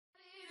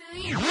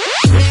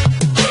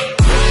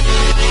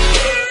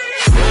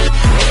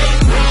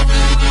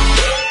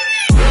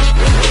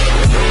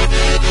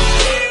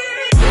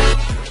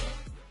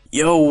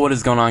Yo, what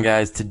is going on,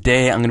 guys?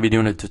 Today I'm going to be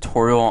doing a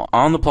tutorial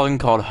on the plugin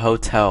called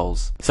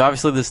Hotels. So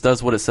obviously this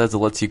does what it says. It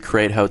lets you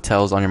create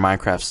hotels on your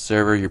Minecraft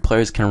server. Your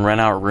players can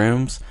rent out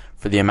rooms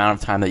for the amount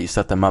of time that you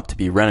set them up to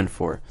be rented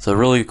for. So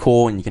really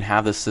cool, and you can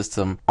have this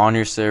system on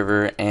your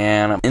server.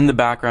 And in the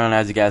background,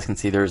 as you guys can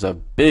see, there's a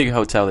big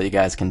hotel that you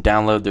guys can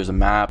download. There's a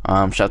map.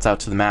 Shouts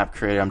out to the map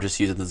creator. I'm just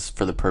using this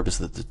for the purpose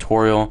of the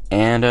tutorial.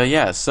 And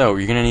yeah, so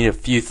you're going to need a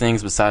few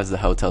things besides the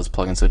Hotels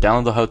plugin. So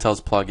download the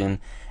Hotels plugin.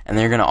 And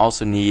then you're going to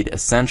also need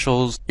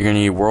Essentials, you're going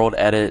to need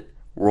WorldEdit,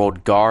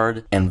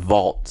 Worldguard, and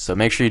Vault. So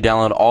make sure you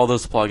download all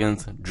those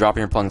plugins, drop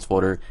in your plugins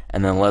folder,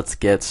 and then let's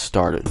get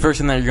started. The first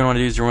thing that you're going to want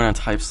to do is you're going to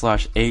type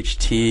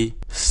 /htcm,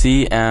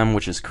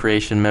 which is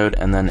creation mode,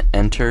 and then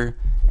enter,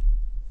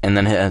 and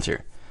then hit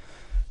enter.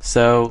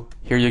 So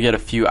here you get a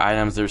few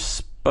items. There's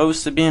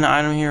supposed to be an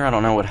item here. I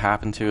don't know what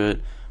happened to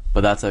it,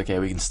 but that's okay.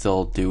 We can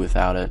still do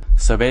without it.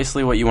 So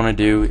basically what you want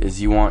to do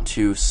is you want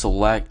to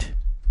select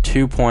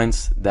 2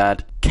 points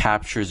that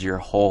captures your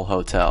whole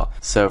hotel.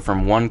 So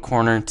from one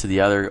corner to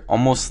the other,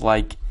 almost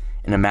like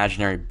an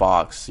imaginary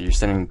box. So you're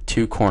setting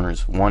 2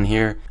 corners, one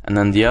here and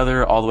then the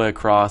other all the way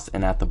across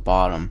and at the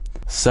bottom.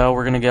 So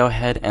we're gonna go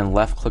ahead and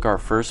left click our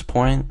first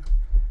point,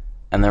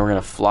 and then we're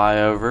gonna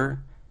fly over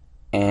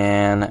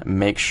and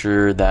make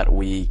sure that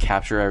we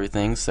capture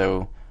everything.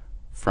 So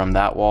from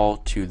that wall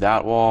to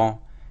that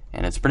wall,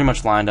 and it's pretty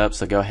much lined up.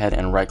 So go ahead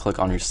and right click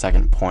on your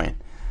second point.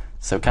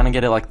 So kind of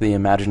get it like the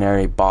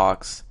imaginary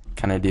box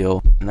kind of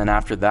deal. And then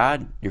after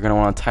that, you're going to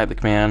want to type the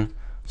command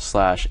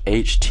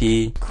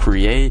 /ht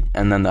create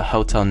and then the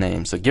hotel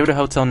name. So give it a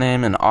hotel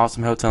name, an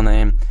awesome hotel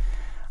name.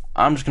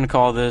 I'm just going to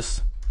call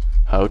this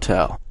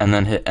hotel, and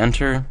then hit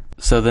enter.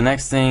 So the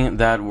next thing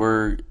that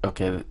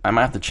I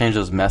might have to change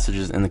those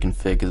messages in the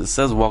config because it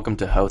says welcome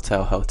to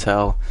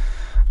hotel.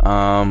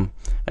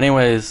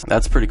 Anyways,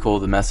 that's pretty cool,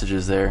 the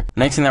messages there.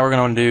 Next thing that we're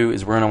going to do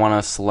is we're going to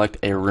want to select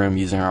a room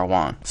using our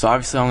wand. So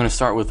obviously I'm going to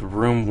start with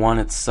room 1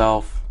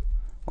 itself.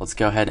 Let's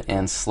go ahead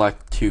and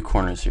select 2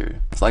 corners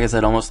here. So like I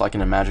said, almost like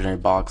an imaginary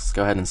box. Let's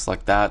go ahead and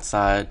select that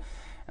side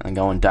and then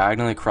going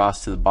diagonally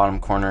across to the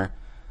bottom corner.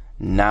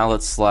 Now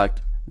let's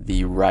select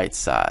the right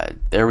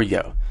side. There we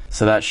go.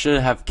 So that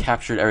should have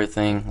captured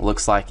everything,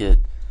 looks like it.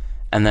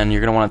 And then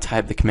you're going to want to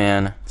type the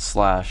command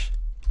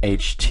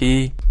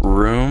 /ht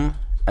room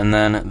and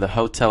then the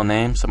hotel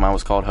name. So mine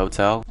was called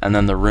hotel, and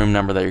then the room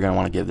number that you're going to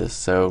want to give this.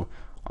 So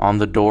on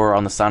the door,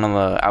 on the sign on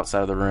the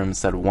outside of the room, it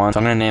said 1. So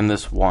I'm going to name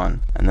this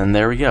 1, and then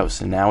there we go.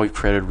 So now we've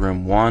created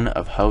room 1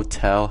 of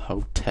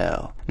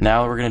hotel.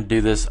 Now we're going to do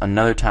this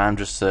another time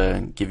just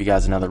to give you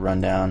guys another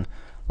rundown.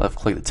 Left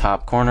click the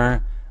top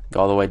corner, go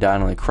all the way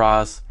diagonally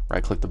across,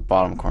 right click the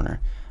bottom corner.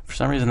 For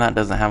some reason that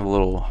doesn't have a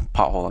little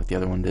pothole like the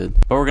other one did,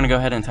 but we're going to go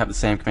ahead and type the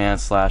same command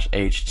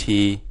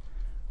 /ht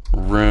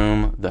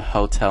room, the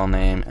hotel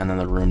name, and then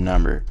the room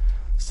number.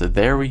 So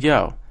there we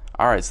go.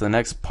 Alright, so the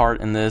next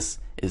part in this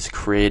is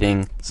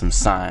creating some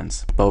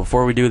signs. But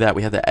before we do that,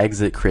 we have the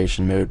exit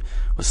creation mode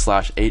with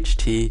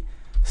 /htcm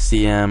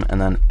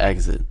and then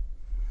exit.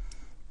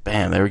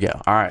 Bam, there we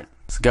go. Alright,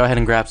 so go ahead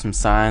and grab some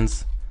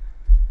signs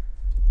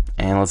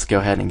and let's go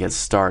ahead and get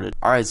started.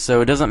 Alright,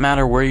 so it doesn't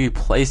matter where you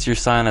place your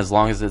sign as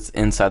long as it's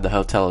inside the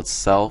hotel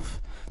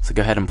itself. So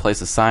go ahead and place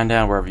a sign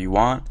down wherever you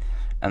want,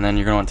 and then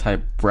you're going to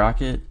type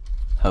bracket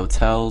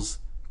hotels,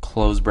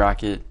 close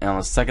bracket, and on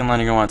the second line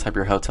you're going to want to type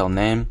your hotel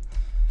name.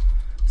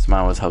 So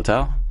mine was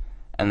hotel.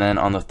 And then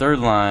on the third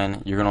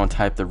line you're going to want to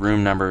type the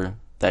room number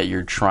that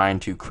you're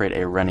trying to create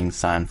a renting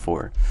sign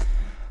for.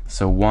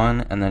 So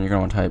 1, and then you're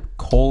going to type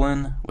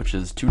colon, which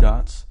is 2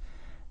 dots,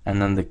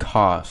 and then the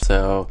cost.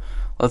 So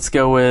let's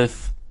go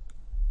with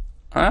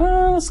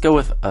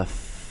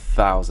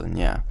 1,000,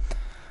 yeah.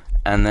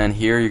 And then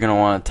here you're going to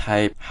want to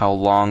type how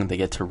long they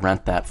get to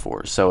rent that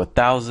for. So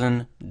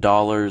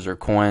 $1,000 or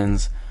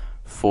coins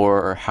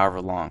for or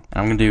however long.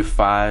 And I'm going to do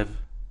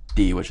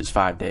 5D, which is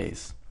 5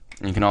 days.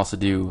 And you can also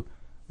do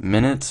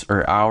minutes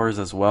or hours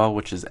as well,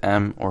 which is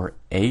M or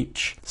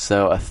H.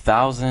 So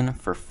 1,000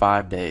 for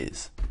 5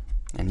 days.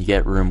 And you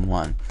get room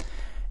 1.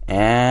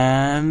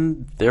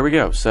 And there we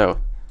go. So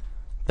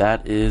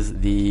that is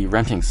the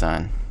renting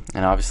sign.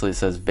 And obviously it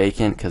says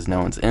vacant because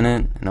no one's in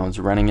it, no one's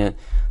renting it.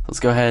 Let's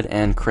go ahead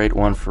and create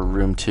one for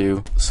room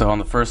 2. So on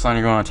the first line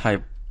you're going to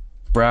type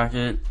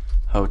bracket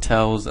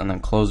hotels and then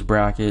close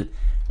bracket,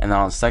 and then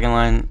on the second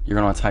line you're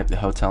going to type the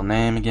hotel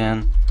name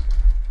again,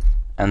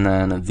 and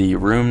then the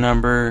room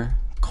number,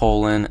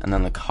 colon, and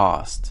then the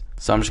cost.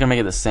 So I'm just going to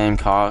make it the same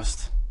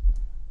cost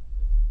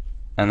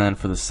and then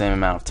for the same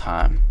amount of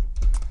time.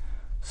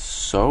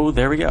 So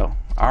there we go.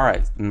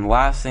 Alright, and the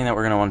last thing that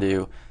we're going to want to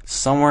do,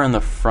 somewhere in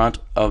the front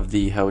of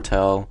the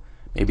hotel,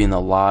 maybe in the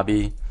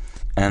lobby,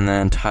 and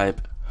then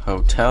type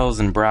hotels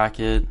in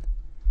bracket,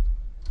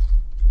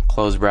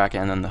 close bracket,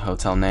 and then the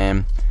hotel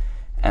name.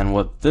 And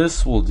what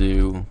this will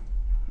do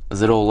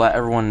is it'll let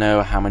everyone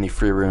know how many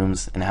free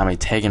rooms and how many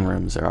taken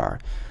rooms there are.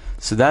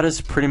 So that is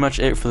pretty much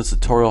it for this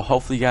tutorial.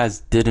 Hopefully you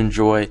guys did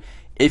enjoy.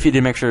 If you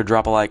did, make sure to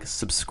drop a like,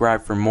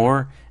 subscribe for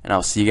more, and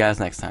I'll see you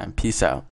guys next time. Peace out.